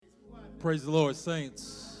Praise the Lord,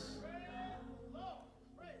 saints.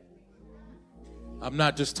 I'm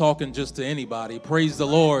not just talking just to anybody. Praise the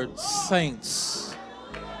Lord, saints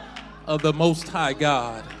of the Most High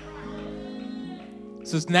God. It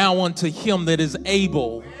says, now unto him that is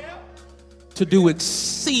able to do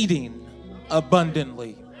exceeding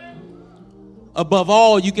abundantly, above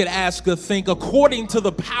all you could ask or think, according to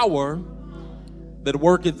the power that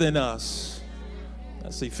worketh in us.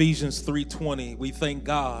 That's Ephesians 3:20. We thank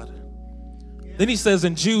God. Then he says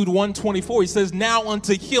in Jude 1:24, he says, now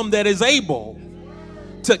unto him that is able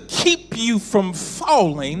to keep you from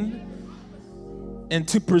falling and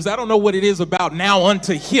to present. I don't know what it is about now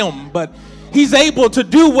unto him, but he's able to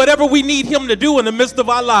do whatever we need him to do in the midst of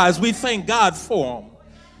our lives. We thank God for him.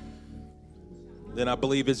 Then I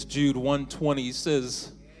believe it's Jude 1:20. He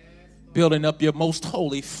says, building up your most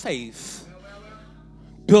holy faith.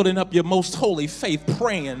 Building up your most holy faith,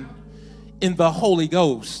 praying in the Holy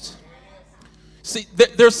Ghost. See,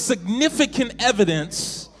 there's significant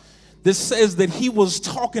evidence that says that he was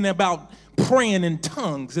talking about praying in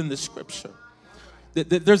tongues in the scripture.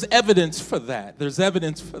 There's evidence for that. There's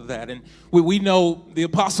evidence for that. And we know the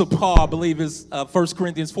Apostle Paul, I believe is 1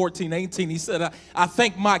 Corinthians 14:18. He said, I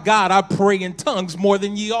thank my God I pray in tongues more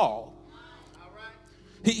than ye all.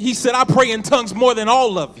 He said, I pray in tongues more than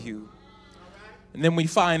all of you. And then we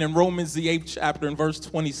find in Romans the 8th chapter in verse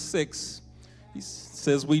 26, he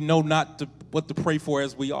says, we know not what to pray for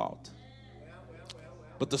as we ought,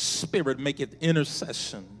 but the Spirit maketh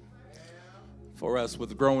intercession for us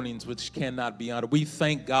with groanings which cannot be uttered. We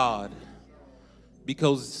thank God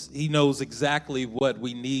because he knows exactly what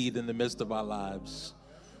we need in the midst of our lives.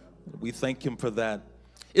 We thank him for that.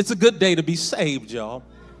 It's a good day to be saved, y'all.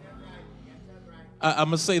 I'm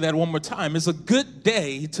going to say that one more time. It's a good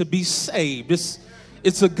day to be saved.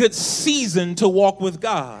 It's a good season to walk with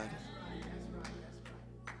God.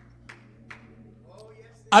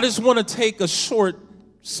 I just want to take a short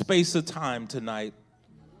space of time tonight.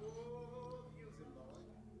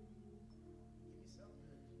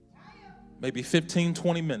 Maybe 15,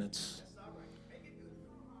 20 minutes.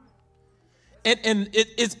 And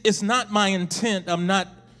it's not my intent. I'm not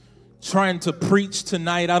trying to preach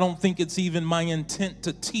tonight. I don't think it's even my intent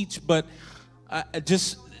to teach, but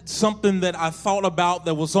just something that I thought about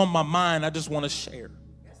that was on my mind, I just want to share.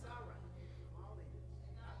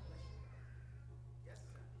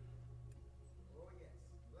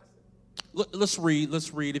 Let's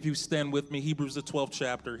read, if you stand with me, Hebrews the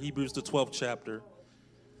 12th chapter.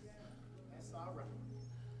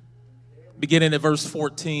 Beginning at verse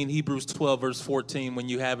 14, Hebrews 12, verse 14, when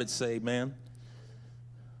you have it, say amen.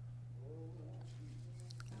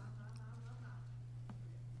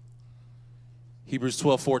 Hebrews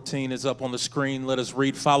 12:14 is up on the screen. Let us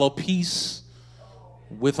read. Follow peace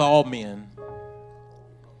with all men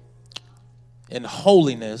and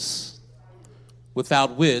holiness,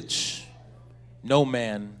 without which no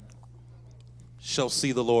man shall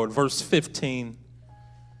see the Lord. Verse 15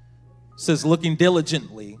 says, looking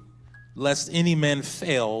diligently, lest any man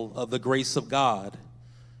fail of the grace of God,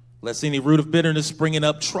 lest any root of bitterness springing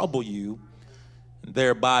up trouble you, and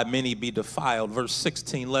thereby many be defiled. Verse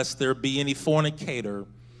 16, lest there be any fornicator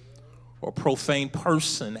or profane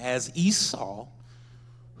person as Esau,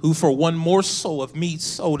 who for one morsel of meat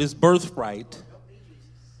sold his birthright.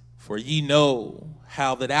 For ye know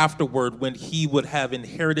how that afterward, when he would have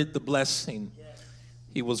inherited the blessing,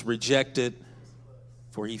 he was rejected,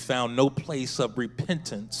 for he found no place of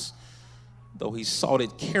repentance, though he sought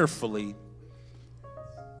it carefully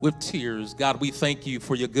with tears. God, we thank you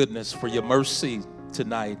for your goodness, for your mercy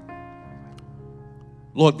tonight.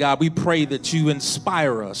 Lord God, we pray that you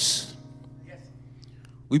inspire us.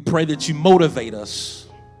 We pray that you motivate us.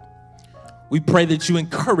 We pray that you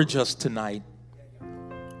encourage us tonight.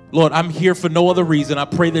 Lord, I'm here for no other reason. I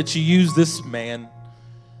pray that you use this man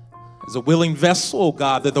as a willing vessel, oh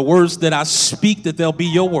God, that the words that I speak, that they'll be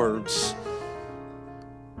your words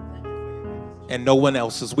and no one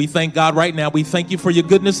else's. We thank God right now. We thank you for your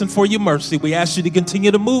goodness and for your mercy. We ask you to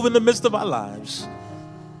continue to move in the midst of our lives.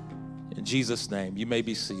 In Jesus' name, you may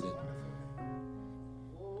be seated.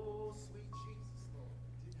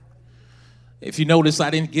 If you notice, I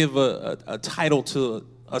didn't give a title to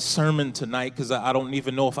a sermon tonight because I don't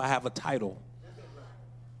even know if I have a title.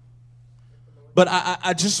 But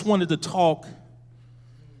I just wanted to talk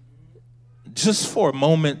just for a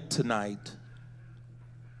moment tonight.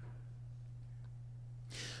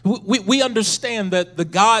 We understand that the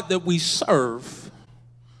God that we serve,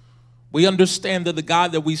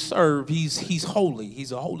 he's holy.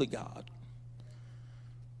 He's a holy God.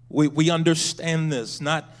 We understand this.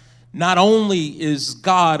 Not not only is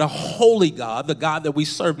God a holy God, the God that we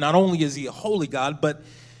serve, not only is he a holy God, but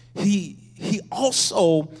he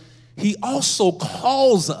also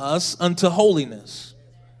calls us unto holiness.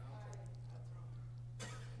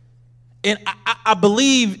 And I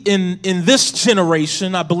believe in this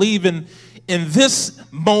generation, I believe in this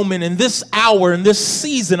moment, in this hour, in this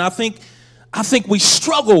season, I think we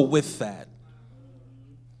struggle with that.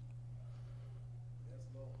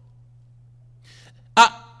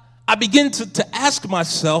 I begin to ask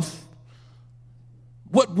myself,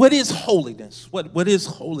 what is holiness? What is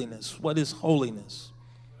holiness? What is holiness?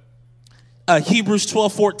 Hebrews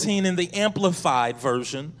 12:14 in the Amplified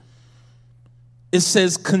Version, it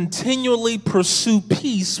says, continually pursue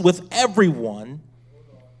peace with everyone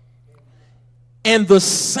and the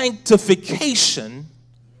sanctification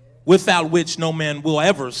without which no man will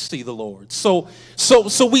ever see the Lord. So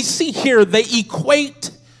we see here they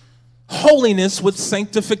equate holiness with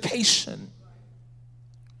sanctification.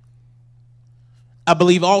 I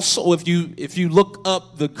believe also if you look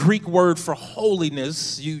up the Greek word for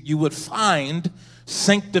holiness, you would find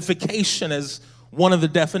sanctification as one of the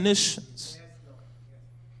definitions.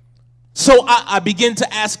 So I begin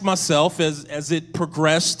to ask myself as it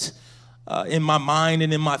progressed in my mind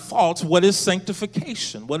and in my thoughts, what is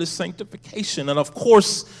sanctification? What is sanctification? And of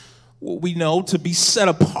course, we know to be set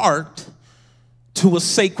apart to a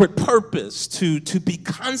sacred purpose, to be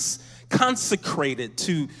consecrated,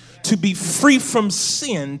 to be free from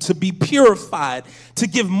sin, to be purified, to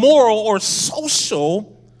give moral or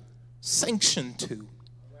social sanction to.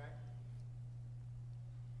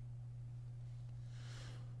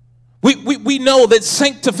 We know that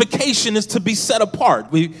sanctification is to be set apart.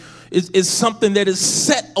 Is something that is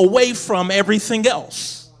set away from everything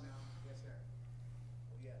else.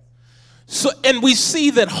 So, and we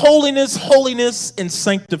see that holiness and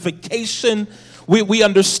sanctification, we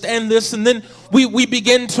understand this, and then we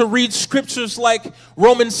begin to read scriptures like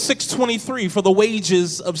Romans 6:23, for the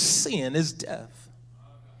wages of sin is death.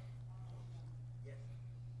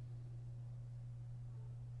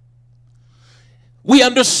 We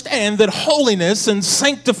understand that holiness and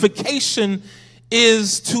sanctification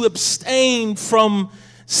is to abstain from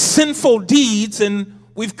sinful deeds, and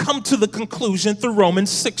we've come to the conclusion through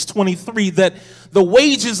Romans 6:23 that the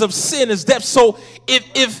wages of sin is death. So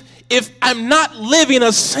if I'm not living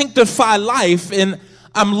a sanctified life and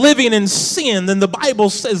I'm living in sin, then the Bible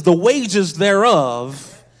says the wages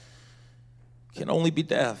thereof can only be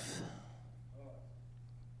death.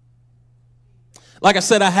 Like I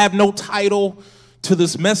said, I have no title to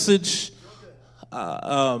this message.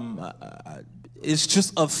 It's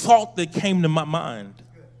just a thought that came to my mind.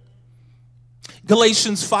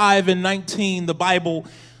 Galatians 5:19, the Bible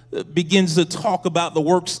begins to talk about the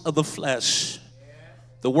works of the flesh.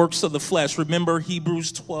 The works of the flesh. Remember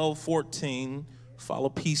Hebrews 12:14, follow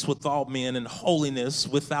peace with all men and holiness,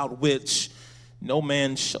 without which no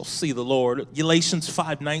man shall see the Lord. Galatians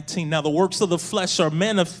 5:19, now the works of the flesh are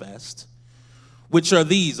manifest, which are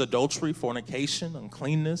these: adultery, fornication,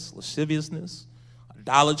 uncleanness, lasciviousness,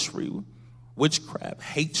 idolatry, witchcraft,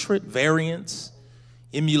 hatred, variance,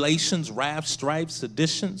 emulations, wrath, strife,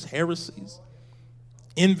 seditions, heresies,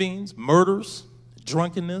 envyings, murders,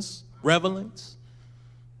 drunkenness, revelings,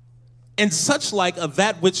 and such like of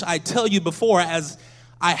that which I tell you before, as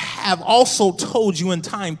I have also told you in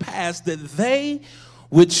time past, that they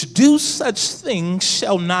which do such things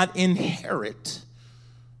shall not inherit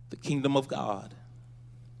the kingdom of God.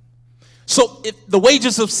 So if the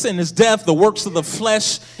wages of sin is death, the works of the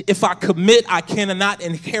flesh, if I commit, I cannot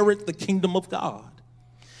inherit the kingdom of God.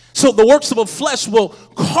 So the works of the flesh will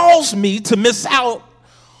cause me to miss out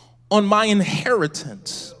on my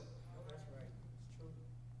inheritance.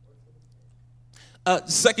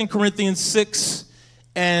 2 Corinthians 6,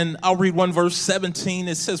 and I'll read one verse 17.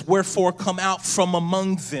 It says, wherefore come out from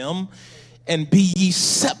among them, and be ye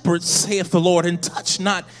separate, saith the Lord, and touch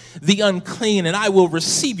not the unclean, and I will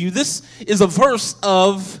receive you. This is a verse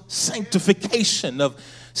of sanctification, of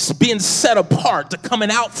being set apart, to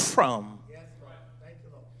coming out from.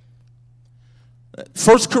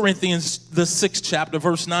 1 Corinthians, the 6th chapter,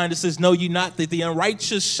 verse 9, it says, know ye not that the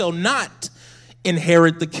unrighteous shall not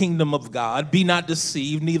inherit the kingdom of God? Be not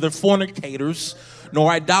deceived, neither fornicators,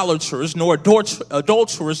 nor idolaters, nor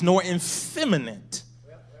adulterers, nor effeminate.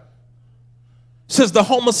 It says the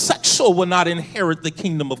homosexual will not inherit the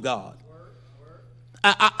kingdom of God.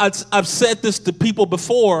 I've said this to people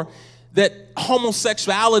before, that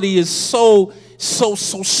homosexuality is so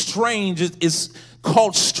strange. It's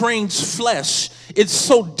called strange flesh. It's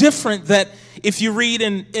so different that if you read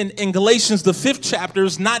in Galatians, the 5th chapter,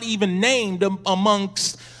 is not even named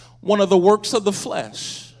amongst one of the works of the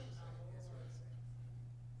flesh.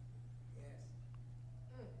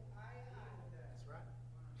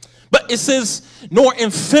 But it says, nor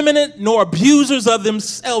effeminate, nor abusers of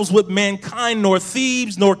themselves with mankind, nor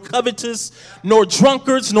thieves, nor covetous, nor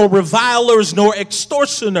drunkards, nor revilers, nor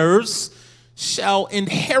extortioners shall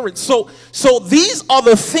inherit. So these are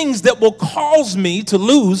the things that will cause me to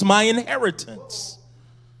lose my inheritance.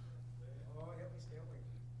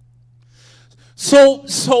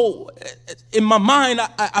 So in my mind,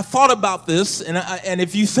 I thought about this, and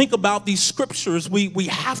if you think about these scriptures, we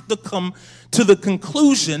have to come to the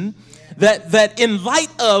conclusion that in light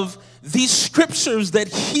of these scriptures, that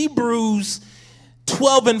Hebrews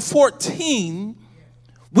 12 and 14,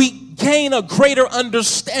 we gain a greater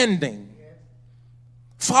understanding.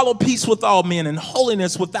 Follow peace with all men and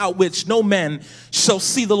holiness, without which no man shall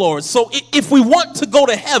see the Lord. So if we want to go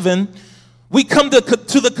to heaven, we come to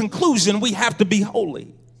the conclusion we have to be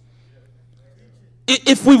holy.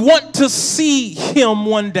 If we want to see him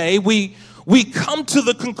one day, we come to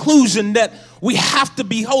the conclusion that we have to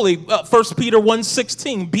be holy. 1 Peter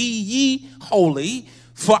 1:16, be ye holy,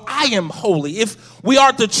 for I am holy. If we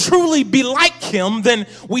are to truly be like him, then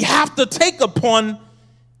we have to take upon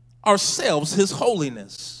ourselves his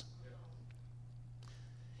holiness.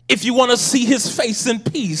 If you want to see his face in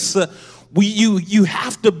peace, you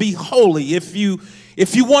have to be holy. If you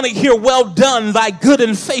want to hear, well done, thy good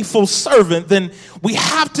and faithful servant, then we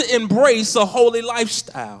have to embrace a holy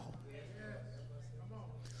lifestyle.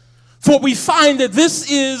 For we find that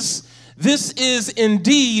this is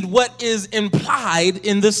indeed what is implied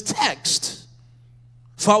in this text.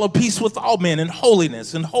 Follow peace with all men, and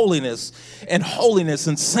holiness, and holiness, and holiness,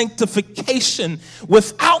 and sanctification.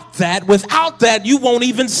 Without that, you won't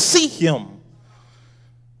even see him.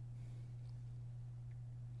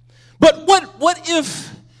 But what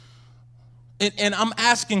if, and I'm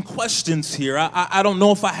asking questions here. I don't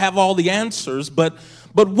know if I have all the answers, but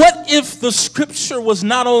what if the scripture was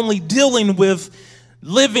not only dealing with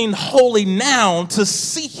living holy now to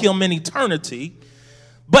see him in eternity,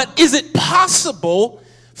 but is it possible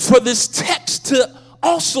for this text to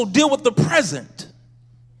also deal with the present?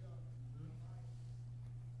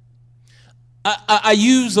 I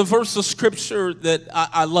use a verse of scripture that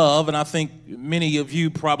I love, and I think many of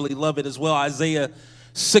you probably love it as well. Isaiah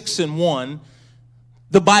 6:1.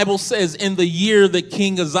 The Bible says, in the year that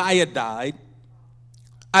King Uzziah died,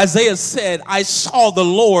 Isaiah said, I saw the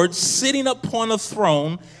Lord sitting upon a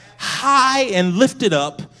throne, high and lifted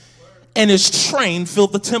up, and his train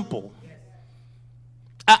filled the temple.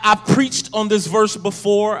 I preached on this verse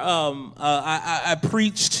before. I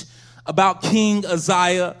preached about King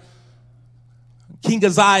Uzziah. King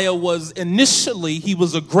Uzziah was initially, he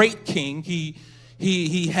was a great king.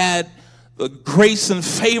 He had the grace and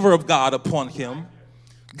favor of God upon him.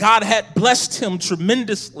 God had blessed him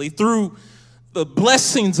tremendously through the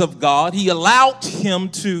blessings of God. He allowed him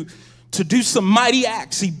to do some mighty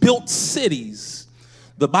acts. He built cities.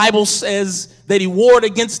 The Bible says that he warred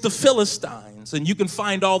against the Philistines, and you can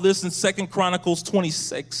find all this in 2 Chronicles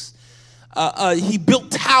 26. He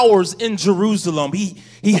built towers in Jerusalem.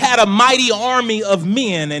 He had a mighty army of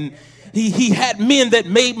men, and he had men that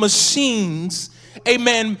made machines.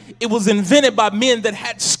 Amen. It was invented by men that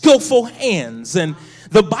had skillful hands. And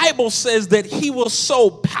the Bible says that he was so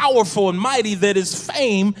powerful and mighty that his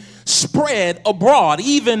fame spread abroad,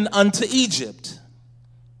 even unto Egypt.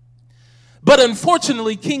 But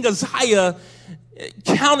unfortunately, King Uzziah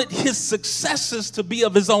counted his successes to be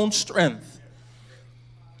of his own strength.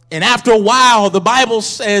 And after a while, the Bible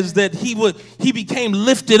says that he became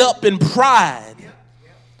lifted up in pride.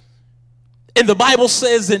 And the Bible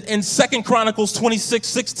says in 2 Chronicles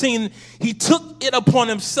 26:16, he took it upon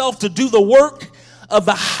himself to do the work of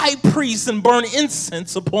the high priest and burn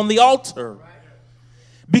incense upon the altar.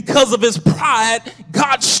 Because of his pride,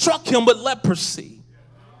 God struck him with leprosy.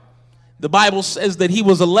 The Bible says that he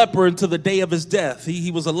was a leper until the day of his death.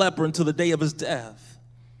 He was a leper until the day of his death.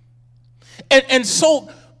 And so,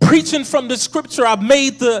 preaching from the scripture, I've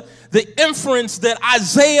made the inference that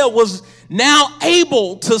Isaiah was now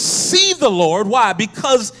able to see the Lord. Why?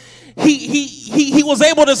 Because he was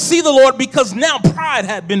able to see the Lord because now pride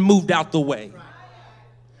had been moved out the way.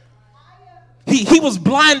 He was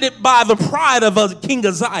blinded by the pride of King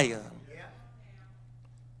Uzziah.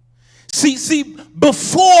 See,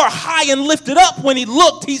 before high and lifted up, when he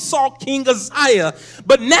looked, he saw King Uzziah.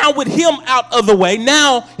 But now with him out of the way,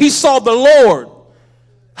 now he saw the Lord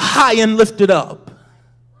high and lifted up.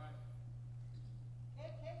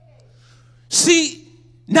 See,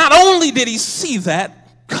 not only did he see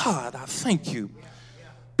that, God, I thank you,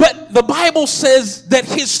 but the Bible says that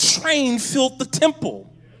his train filled the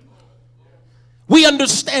temple. We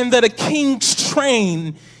understand that a king's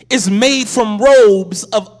train is made from robes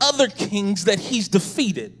of other kings that he's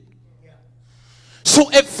defeated. So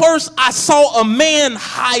at first I saw a man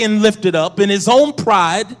high and lifted up in his own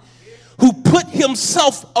pride who put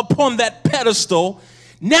himself upon that pedestal.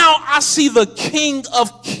 Now I see the King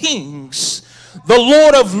of Kings, the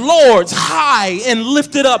Lord of Lords, high and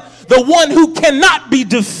lifted up, the one who cannot be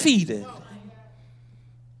defeated.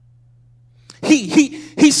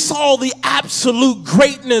 He saw the absolute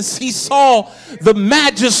greatness. He saw the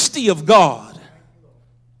majesty of God.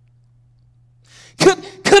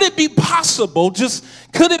 Could it be possible,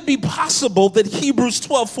 could it be possible that Hebrews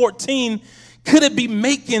 12:14, could it be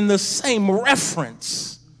making the same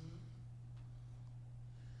reference?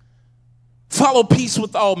 Follow peace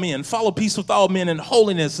with all men. Follow peace with all men and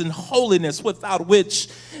holiness without which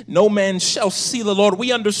no man shall see the Lord.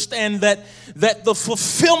 We understand that the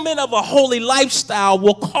fulfillment of a holy lifestyle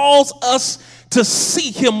will cause us to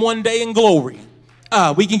see him one day in glory.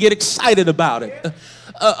 We can get excited about it.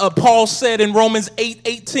 Paul said in Romans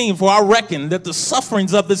 8:18, for I reckon that the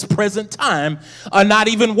sufferings of this present time are not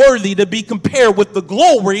even worthy to be compared with the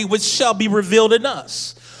glory which shall be revealed in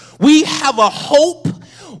us. We have a hope.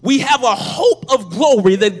 We have a hope of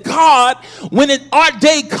glory that God, when our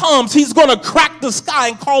day comes, he's going to crack the sky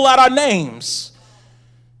and call out our names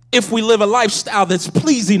if we live a lifestyle that's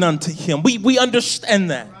pleasing unto him. We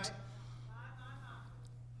understand that.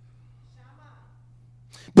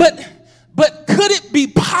 But could it be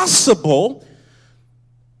possible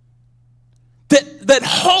that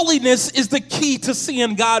holiness is the key to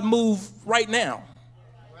seeing God move right now?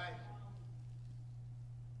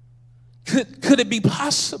 Could it be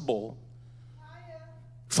possible?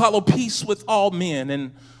 Follow peace with all men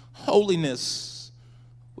and holiness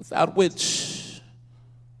without which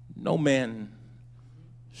no man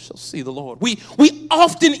shall see the Lord. We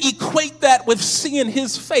often equate that with seeing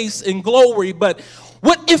his face in glory, but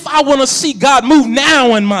what if I want to see God move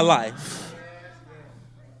now in my life?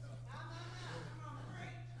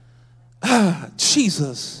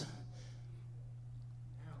 Jesus.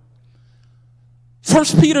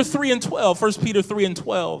 1 Peter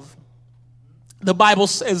 3:12, the Bible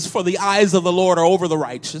says, for the eyes of the Lord are over the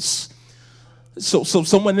righteous. So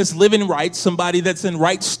someone that's living right, somebody that's in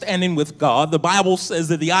right standing with God, the Bible says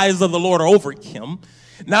that the eyes of the Lord are over him.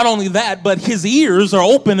 Not only that, but his ears are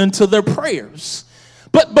open unto their prayers.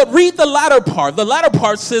 But read the latter part. The latter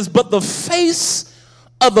part says, but the face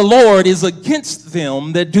of the Lord is against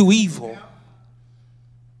them that do evil.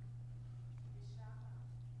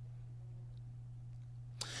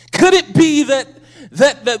 Could it be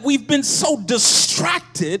that we've been so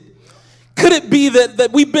distracted? Could it be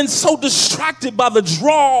that we've been so distracted by the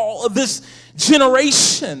draw of this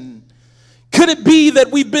generation? Could it be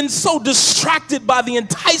that we've been so distracted by the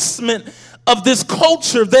enticement of this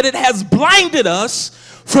culture that it has blinded us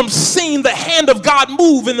from seeing the hand of God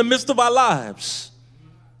move in the midst of our lives?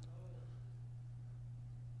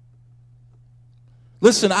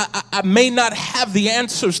 Listen, I may not have the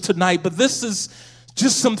answers tonight, but this is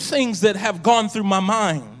just some things that have gone through my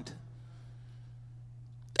mind.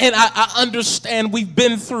 And I understand we've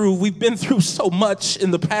been through so much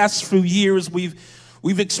in the past few years. We've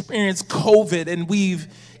experienced COVID, and we've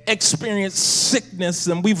experienced sickness,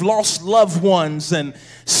 and we've lost loved ones, and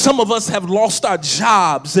some of us have lost our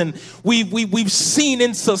jobs, and we've seen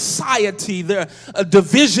in society a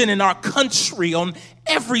division in our country on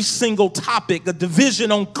every single topic, a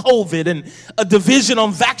division on COVID, and a division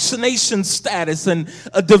on vaccination status, and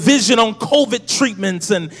a division on COVID treatments,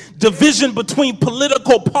 and division between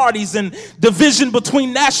political parties, and division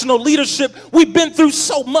between national leadership. We've been through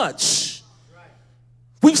so much.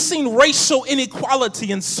 We've seen racial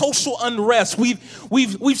inequality and social unrest.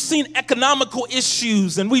 We've seen economical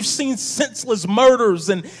issues, and we've seen senseless murders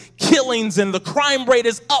and killings, and the crime rate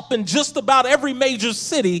is up in just about every major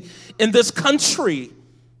city in this country.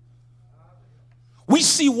 We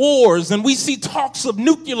see wars, and we see talks of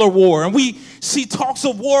nuclear war, and we see talks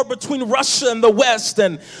of war between Russia and the West,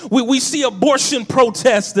 and we see abortion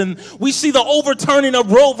protests, and we see the overturning of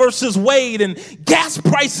Roe versus Wade, and gas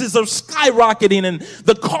prices are skyrocketing, and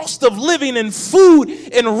the cost of living and food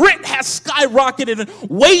and rent has skyrocketed, and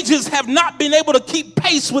wages have not been able to keep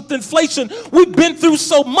pace with inflation. We've been through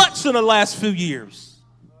so much in the last few years.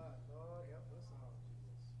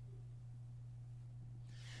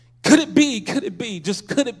 Could it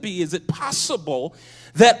be, is it possible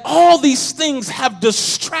that all these things have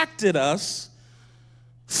distracted us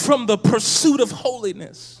from the pursuit of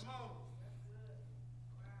holiness?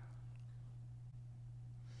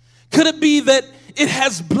 Could it be that it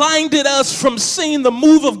has blinded us from seeing the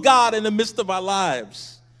move of God in the midst of our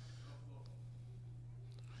lives?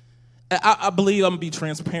 I believe, I'm going to be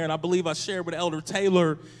transparent, I believe I shared with Elder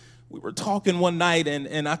Taylor, we were talking one night,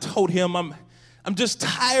 and I told him I'm just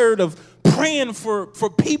tired of praying for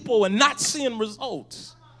people and not seeing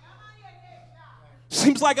results.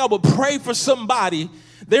 Seems like I would pray for somebody.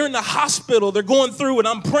 They're in the hospital, they're going through, and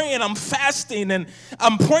I'm praying, I'm fasting, and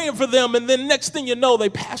I'm praying for them, and then next thing you know, they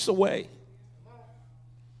pass away.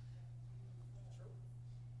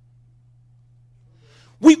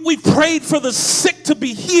 We've prayed for the sick to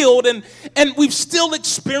be healed, and we've still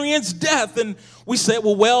experienced death. And we say,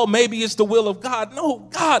 well, maybe it's the will of God. No,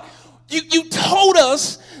 God, you told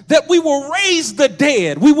us that we will raise the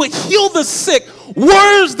dead. We will heal the sick.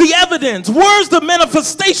 Where's the evidence? Where's the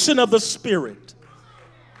manifestation of the Spirit?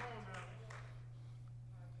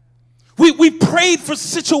 We prayed for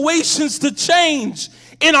situations to change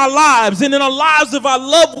in our lives and in our lives of our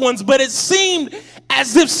loved ones, but it seemed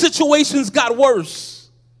as if situations got worse.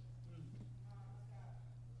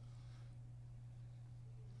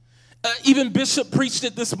 Even Bishop preached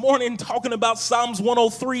it this morning talking about Psalms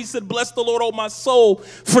 103. He said, bless the Lord, O my soul,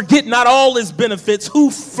 forget not all his benefits,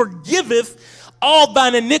 who forgiveth all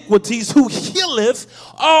thine iniquities, who healeth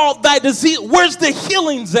all thy disease. Where's the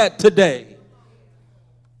healings at today?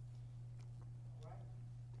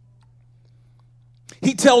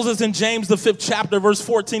 He tells us in James, the 5th chapter, verse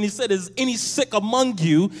 14, he said, is any sick among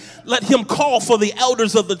you, let him call for the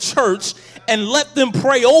elders of the church and let them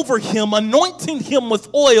pray over him, anointing him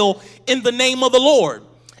with oil in the name of the Lord.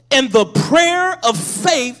 And the prayer of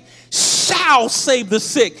faith shall save the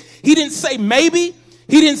sick. He didn't say maybe.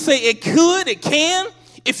 He didn't say it could, it can,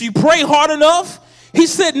 if you pray hard enough. He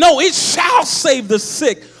said, no, it shall save the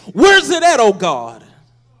sick. Where's it at, oh God?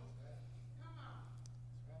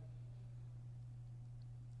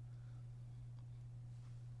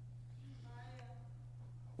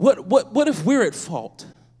 What if we're at fault?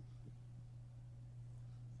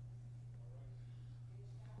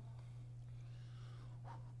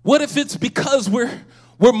 What if it's because we're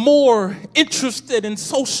more interested in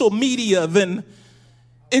social media than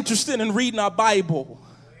interested in reading our Bible?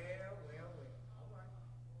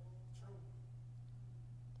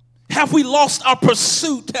 Have we lost our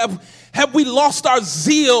pursuit? Have we lost our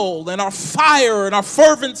zeal and our fire and our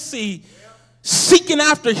fervency seeking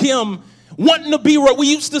after him? Wanting to be right. We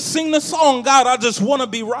used to sing the song, God, I just want to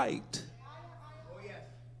be right.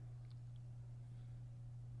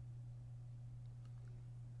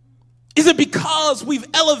 Is it because we've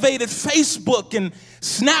elevated Facebook and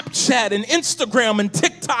Snapchat and Instagram and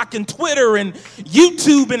TikTok and Twitter and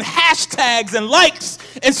YouTube and hashtags and likes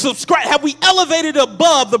and subscribe? Have we elevated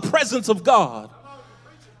above the presence of God?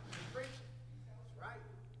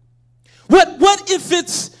 What if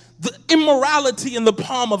it's the immorality in the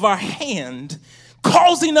palm of our hand,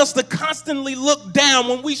 causing us to constantly look down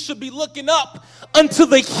when we should be looking up unto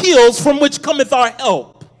the hills from which cometh our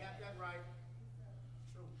help?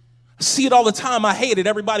 I see it all the time. I hate it.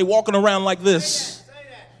 Everybody walking around like this,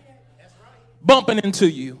 bumping into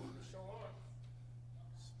you.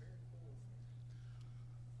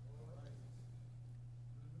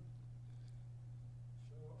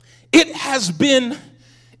 It has been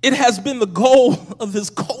the goal of this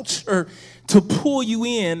culture to pull you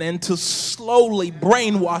in and to slowly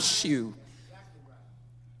brainwash you.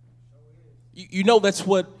 You know that's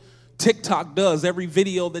what TikTok does. Every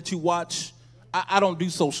video that you watch, I don't do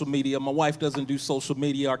social media. My wife doesn't do social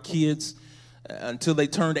media. Our kids, until they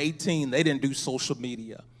turned 18, they didn't do social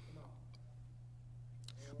media.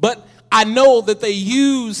 But I know that they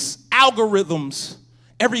use algorithms.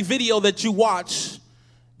 Every video that you watch,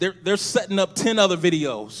 they're setting up 10 other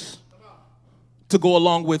videos to go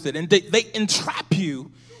along with it. And they entrap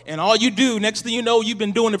you. And all you do, next thing you know, you've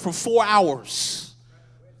been doing it for 4 hours.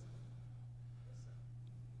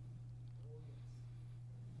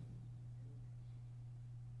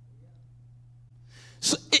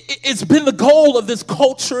 So it's been the goal of this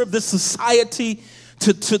culture, of this society,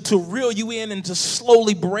 to reel you in and to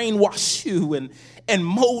slowly brainwash you and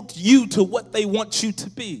mold you to what they want you to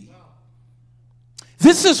be.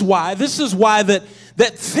 This is why that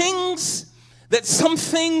some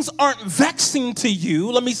things aren't vexing to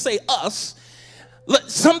you. Let me say us.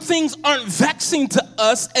 Some things aren't vexing to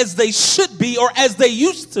us as they should be or as they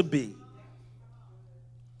used to be.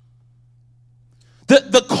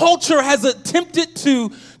 The culture has attempted to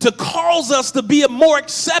cause us to be a more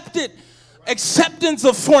acceptance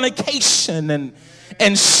of fornication and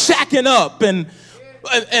shacking up and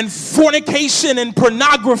fornication and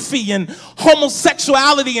pornography and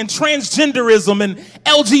homosexuality and transgenderism and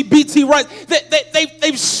LGBT rights.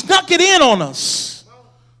 They've snuck it in on us.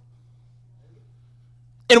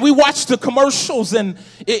 And we watch the commercials, and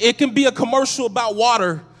it can be a commercial about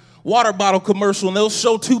water bottle commercial, and they'll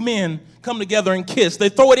show two men come together and kiss. They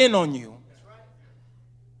throw it in on you.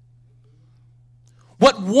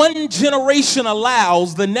 What one generation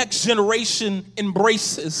allows, the next generation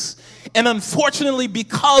embraces. And unfortunately,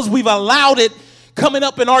 because we've allowed it coming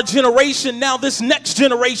up in our generation, now this next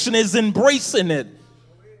generation is embracing it.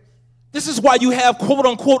 This is why you have quote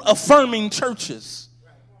unquote affirming churches.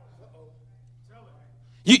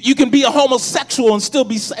 You can be a homosexual and still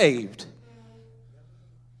be saved.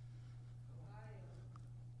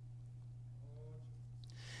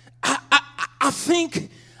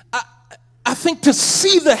 I think to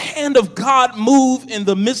see the hand of God move in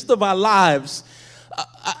the midst of our lives,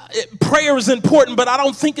 prayer is important, but I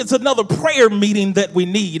don't think it's another prayer meeting that we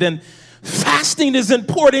need. And fasting is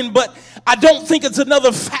important, but I don't think it's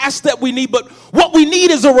another fast that we need. But what we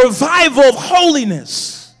need is a revival of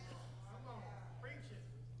holiness.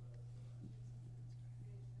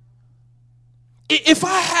 If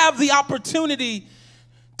I have the opportunity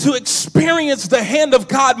to experience the hand of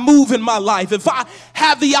God move in my life, if I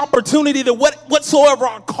have the opportunity to whatsoever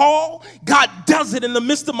I call, God does it in the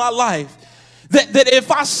midst of my life. That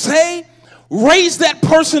if I say, raise that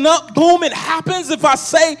person up, boom, it happens. If I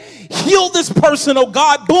say, heal this person, oh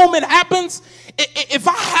God, boom, it happens. If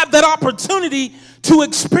I have that opportunity to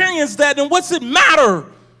experience that, then what's it matter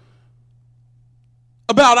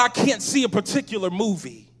about I can't see a particular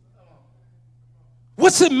movie?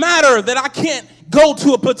 What's it matter that I can't go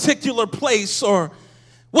to a particular place? Or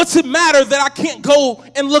what's it matter that I can't go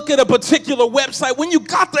and look at a particular website when you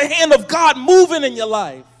got the hand of God moving in your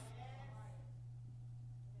life?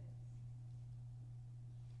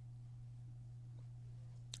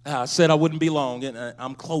 I said I wouldn't be long, and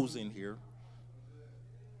I'm closing here.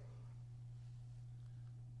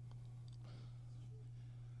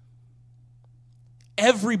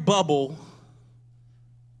 Every bubble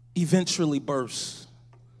eventually bursts.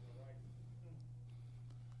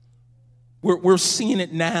 We're seeing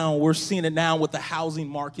it now. We're seeing it now with the housing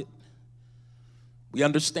market. We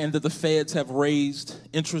understand that the feds have raised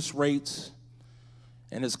interest rates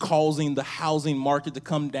and is causing the housing market to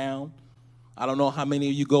come down. I don't know how many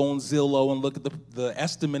of you go on Zillow and look at the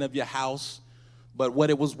estimate of your house, but what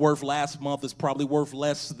it was worth last month is probably worth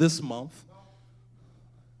less this month.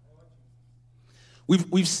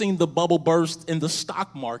 We've seen the bubble burst in the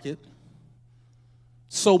stock market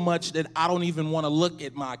so much that I don't even want to look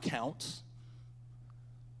at my accounts.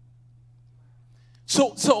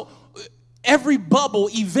 So every bubble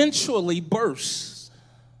eventually bursts.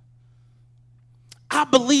 I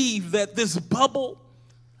believe that this bubble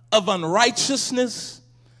of unrighteousness,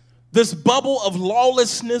 this bubble of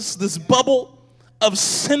lawlessness, this bubble of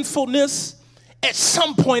sinfulness, at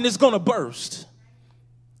some point is going to burst.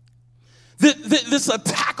 This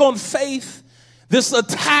attack on faith, this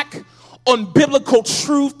attack on biblical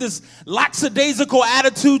truth, this lackadaisical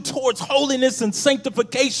attitude towards holiness and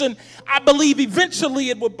sanctification, I believe eventually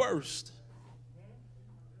it will burst.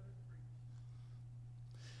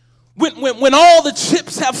 When all the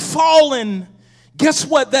chips have fallen, guess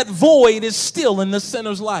what? That void is still in the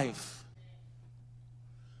sinner's life.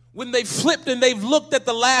 When they flipped and they've looked at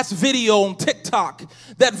the last video on TikTok,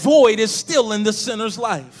 that void is still in the sinner's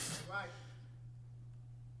life.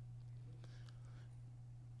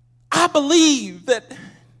 I believe that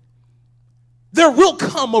there will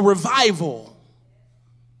come a revival.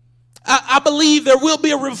 I believe there will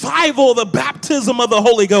be a revival of the baptism of the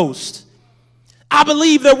Holy Ghost. I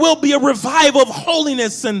believe there will be a revival of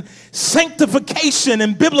holiness and sanctification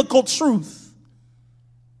and biblical truth.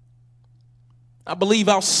 I believe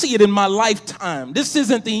I'll see it in my lifetime. This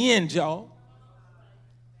isn't the end, y'all.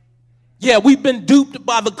 Yeah, we've been duped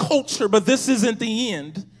by the culture, but this isn't the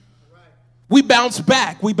end. We bounce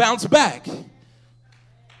back. We bounce back.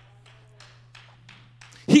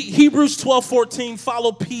 Hebrews 12:14,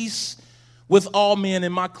 follow peace with all men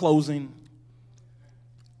in my closing,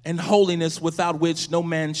 and holiness without which no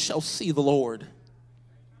man shall see the Lord.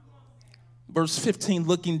 Verse 15,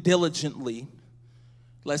 looking diligently,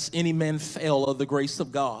 lest any man fail of the grace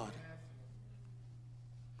of God.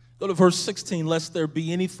 Go to verse 16, lest there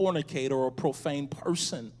be any fornicator or profane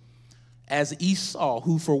person, as Esau,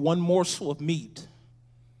 who for one morsel of meat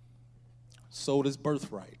sold his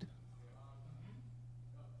birthright.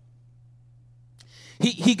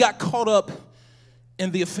 He got caught up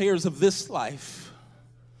in the affairs of this life.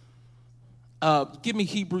 Give me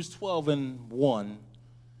Hebrews 12:1.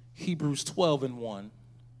 Hebrews 12:1.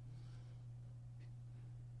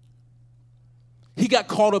 He got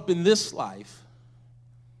caught up in this life.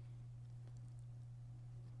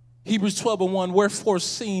 Hebrews 12:1, wherefore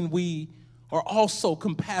seeing we are also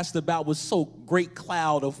compassed about with so great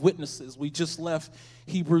cloud of witnesses. We just left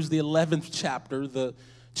Hebrews the 11th chapter, the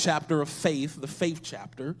chapter of faith, the faith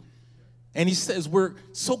chapter. And he says, we're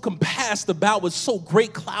so compassed about with so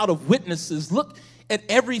great cloud of witnesses. Look at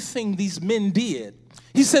everything these men did.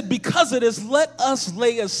 He said, because of this, let us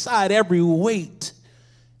lay aside every weight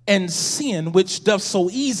and sin which doth so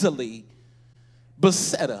easily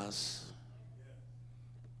beset us.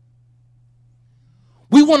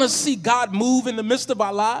 We want to see God move in the midst of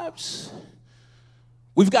our lives.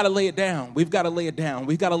 We've got to lay it down. We've got to lay it down.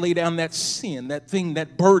 We've got to lay down that sin, that thing,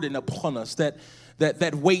 that burden upon us, that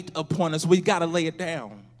weight upon us. We've got to lay it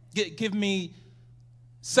down. Give me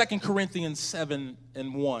 2 Corinthians 7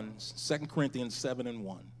 and 1. 2 Corinthians 7 and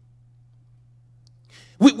 1.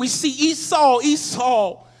 We see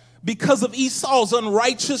Esau, because of Esau's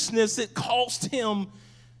unrighteousness, it caused him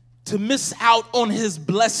to miss out on his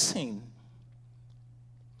blessing.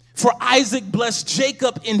 For Isaac blessed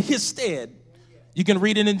Jacob in his stead. You can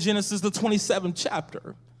read it in Genesis, the 27th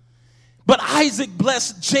chapter. But Isaac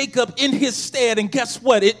blessed Jacob in his stead, and guess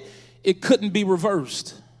what? It couldn't be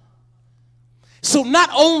reversed. So not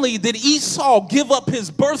only did Esau give up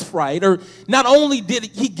his birthright, or not only did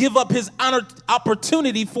he give up his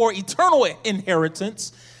opportunity for eternal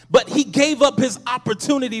inheritance, but he gave up his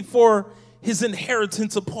opportunity for his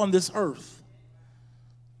inheritance upon this earth.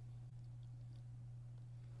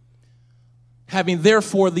 Having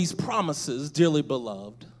therefore these promises, dearly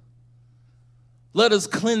beloved, let us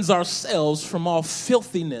cleanse ourselves from all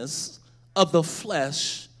filthiness of the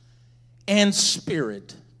flesh and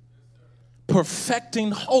spirit,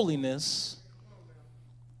 perfecting holiness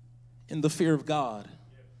in the fear of God.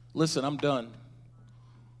 Listen, I'm done.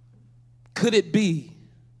 Could it be,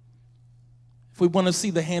 if we want to see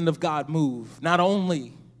the hand of God move, not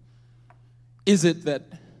only is it that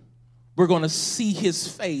we're going to see his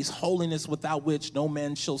face, holiness without which no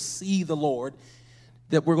man shall see the Lord,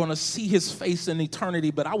 that we're going to see his face in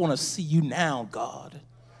eternity, but I want to see you now, God.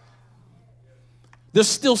 There's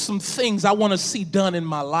still some things I want to see done in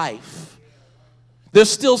my life. There's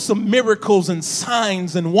still some miracles and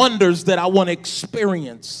signs and wonders that I want to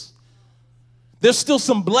experience. There's still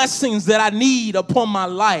some blessings that I need upon my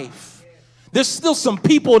life. There's still some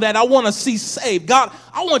people that I want to see saved. God,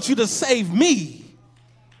 I want you to save me.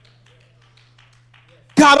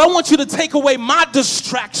 God, I want you to take away my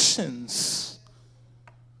distractions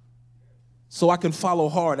so I can follow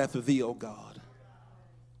hard after thee, oh God.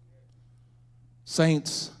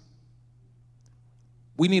 Saints,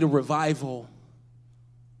 we need a revival.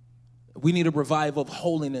 We need a revival of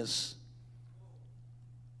holiness,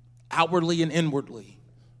 outwardly and inwardly.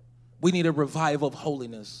 We need a revival of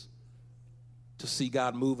holiness to see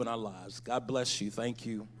God move in our lives. God bless you. Thank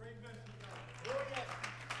you.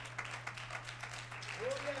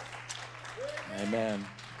 Amen.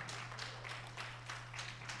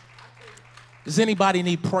 Does anybody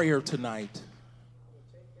need prayer tonight?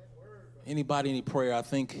 Anybody need prayer? I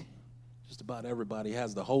think just about everybody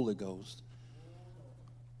has the Holy Ghost.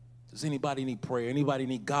 Does anybody need prayer? Anybody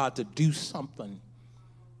need God to do something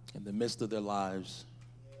in the midst of their lives?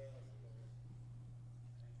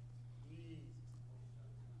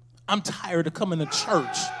 I'm tired of coming to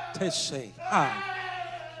church. Teshe.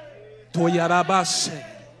 Toyarabashe.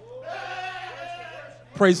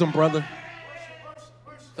 Praise him, brother.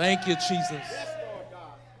 Thank you, Jesus.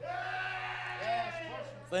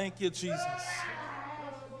 Thank you, Jesus.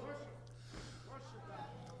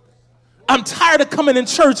 I'm tired of coming in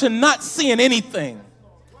church and not seeing anything.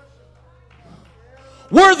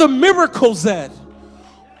 Where are the miracles at?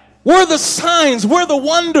 Where are the signs? Where are the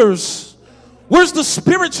wonders? Where's the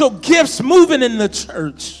spiritual gifts moving in the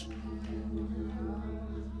church?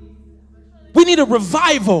 We need a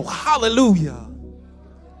revival. Hallelujah.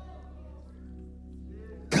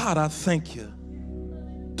 God, I thank you.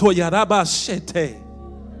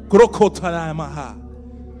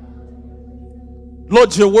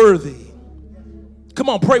 Lord, you're worthy. Come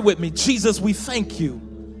on, pray with me. Jesus, we thank you.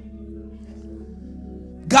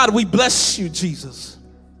 God, we bless you, Jesus.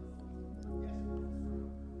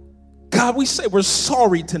 God, we say we're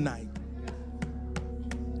sorry tonight.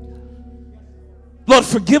 Lord,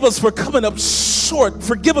 forgive us for coming up short.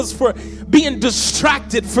 Forgive us for being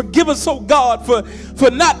distracted. Forgive us, oh God, for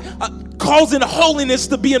not causing holiness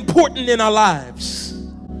to be important in our lives.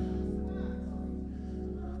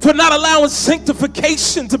 For not allowing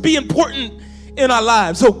sanctification to be important in our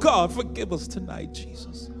lives. Oh God, forgive us tonight,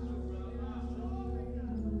 Jesus.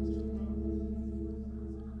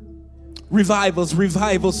 Revive us,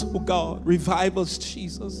 oh God. Revive us,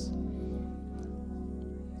 Jesus.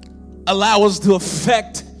 Allow us to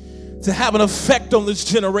have an effect on this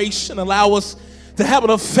generation. Allow us to have an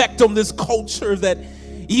effect on this culture that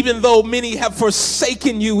Even though many have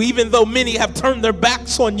forsaken you, even though many have turned their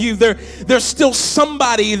backs on you, there's still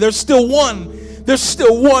somebody, there's still one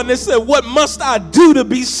that said, what must I do to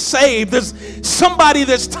be saved? There's somebody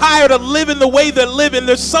that's tired of living the way they're living.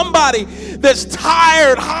 There's somebody that's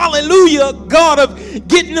tired, hallelujah, God, of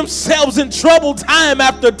getting themselves in trouble time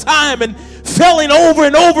after time and failing over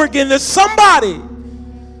and over again. There's somebody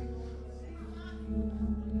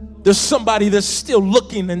that's still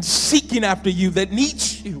looking and seeking after you, that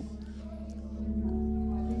needs you.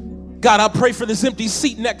 God, I pray for this empty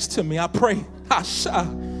seat next to me. I pray,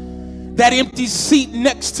 that empty seat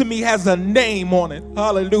next to me has a name on it.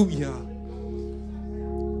 Hallelujah.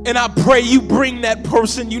 And I pray you bring that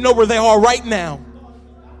person, you know where they are right now.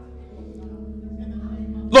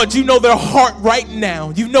 Lord, you know their heart right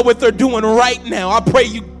now. You know what they're doing right now. I pray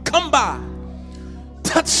you come by,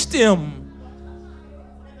 touch them,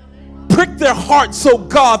 prick their hearts, oh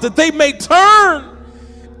God, that they may turn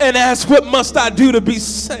and ask, what must I do to be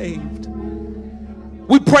saved?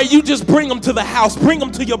 We pray you just bring them to the house, bring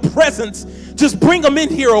them to your presence. Just bring them in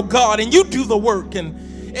here, oh God, and you do the work and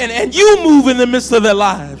you move in the midst of their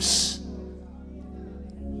lives.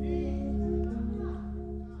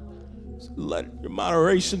 Let your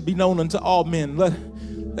moderation be known unto all men. Let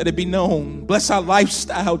it be known. Bless our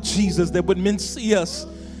lifestyle, Jesus, that when men see us,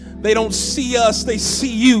 they don't see us, they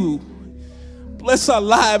see you. Bless our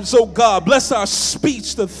lives, oh God. Bless our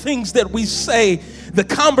speech, the things that we say, the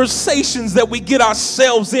conversations that we get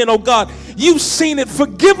ourselves in, oh God. You've seen it.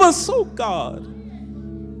 Forgive us, oh God.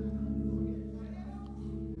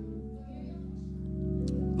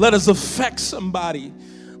 Let us affect somebody.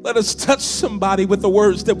 Let us touch somebody with the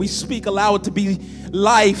words that we speak. Allow it to be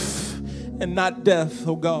life and not death,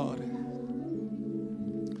 oh God.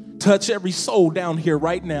 Touch every soul down here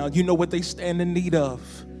right now. You know what they stand in need of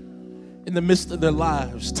in the midst of their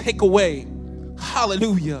lives. Take away,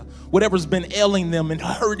 hallelujah, whatever's been ailing them and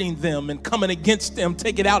hurting them and coming against them.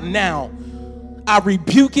 Take it out now. I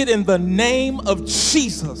rebuke it in the name of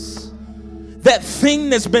Jesus. That thing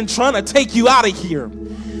that's been trying to take you out of here,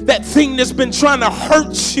 that thing that's been trying to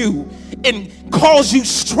hurt you and cause you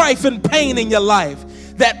strife and pain in your life,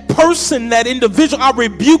 that person, that individual, I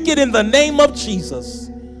rebuke it in the name of Jesus.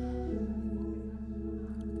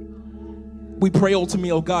 We pray,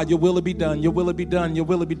 ultimately, oh God, your will be done, your will be done, your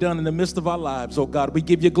will be done in the midst of our lives, oh God. We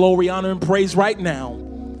give you glory, honor, and praise right now.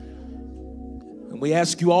 And we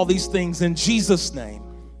ask you all these things in Jesus' name.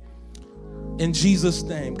 In Jesus'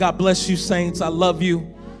 name. God bless you, saints. I love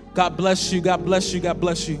you. God bless you. God bless you. God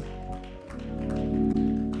bless you.